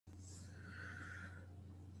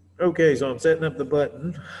Okay, so I'm setting up the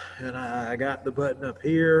button, and I got the button up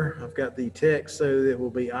here. I've got the text, so it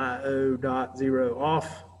will be IO.0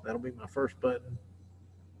 off. That'll be my first button.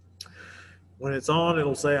 When it's on,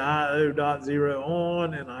 it'll say IO.0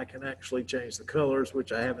 on, and I can actually change the colors,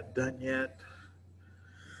 which I haven't done yet.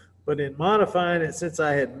 But in modifying it, since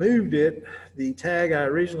I had moved it, the tag I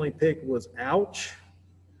originally picked was ouch,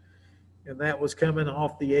 and that was coming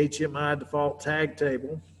off the HMI default tag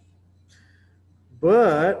table.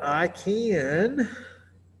 But I can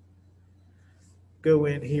go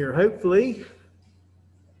in here, hopefully,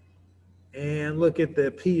 and look at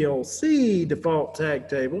the PLC default tag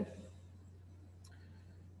table.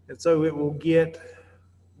 And so it will get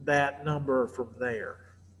that number from there.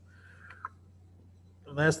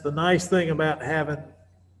 And that's the nice thing about having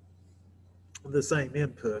the same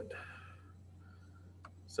input.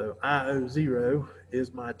 So IO0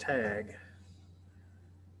 is my tag.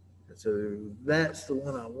 And so that's the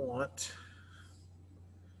one I want.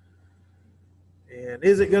 And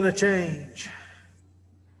is it going to change?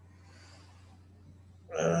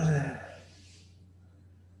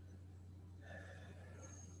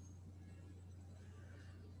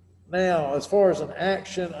 Now, as far as an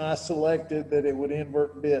action, I selected that it would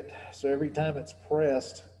invert bit. So every time it's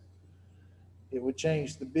pressed, it would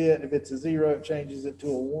change the bit. If it's a 0, it changes it to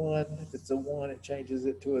a 1. If it's a 1, it changes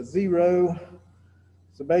it to a 0.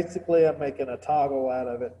 So basically, I'm making a toggle out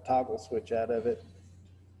of it, toggle switch out of it.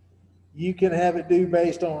 You can have it do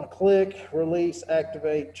based on a click, release,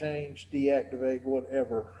 activate, change, deactivate,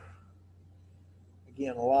 whatever.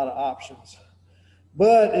 Again, a lot of options.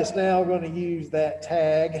 But it's now going to use that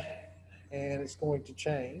tag, and it's going to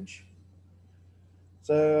change.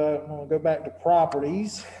 So I'm going to go back to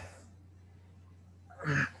properties,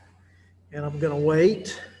 and I'm going to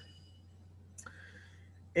wait.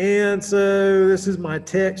 And so this is my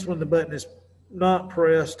text when the button is not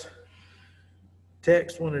pressed,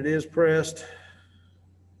 text when it is pressed.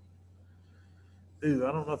 Ooh,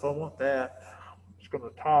 I don't know if I want that. I'm just going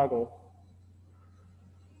to toggle.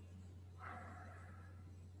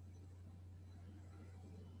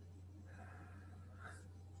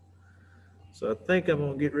 So I think I'm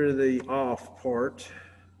going to get rid of the off part.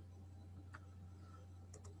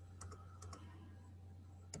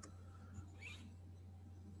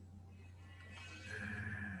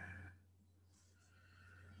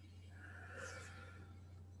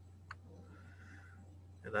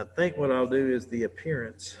 And I think what I'll do is the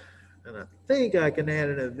appearance. And I think I can add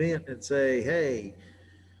an event and say, hey,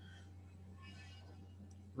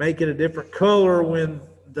 make it a different color when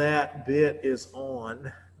that bit is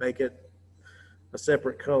on. Make it a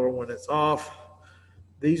separate color when it's off.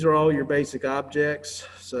 These are all your basic objects.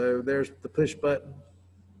 So there's the push button.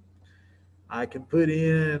 I can put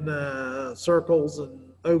in circles and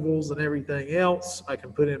ovals and everything else. I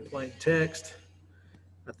can put in plain text.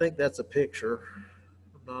 I think that's a picture.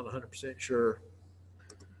 I'm not 100% sure.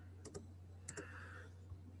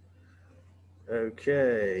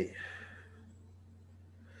 Okay.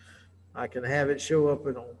 I can have it show up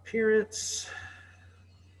in appearance,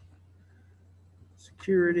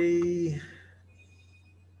 security,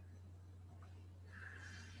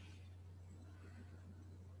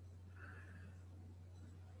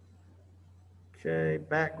 okay,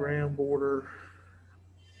 background border,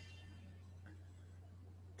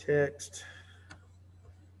 text.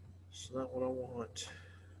 It's not what I want.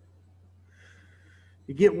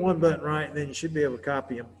 You get one button right, and then you should be able to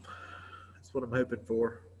copy them. That's what I'm hoping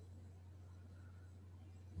for.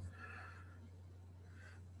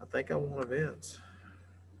 I think I want events.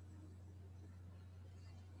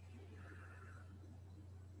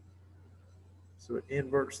 So it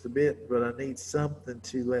inverts the bit, but I need something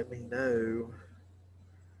to let me know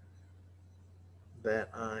that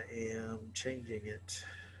I am changing it.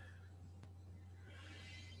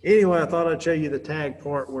 Anyway, I thought I'd show you the tag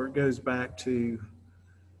part where it goes back to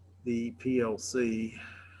the PLC.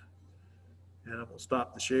 And I'm going to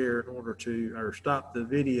stop the share in order to, or stop the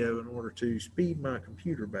video in order to speed my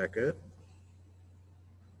computer back up.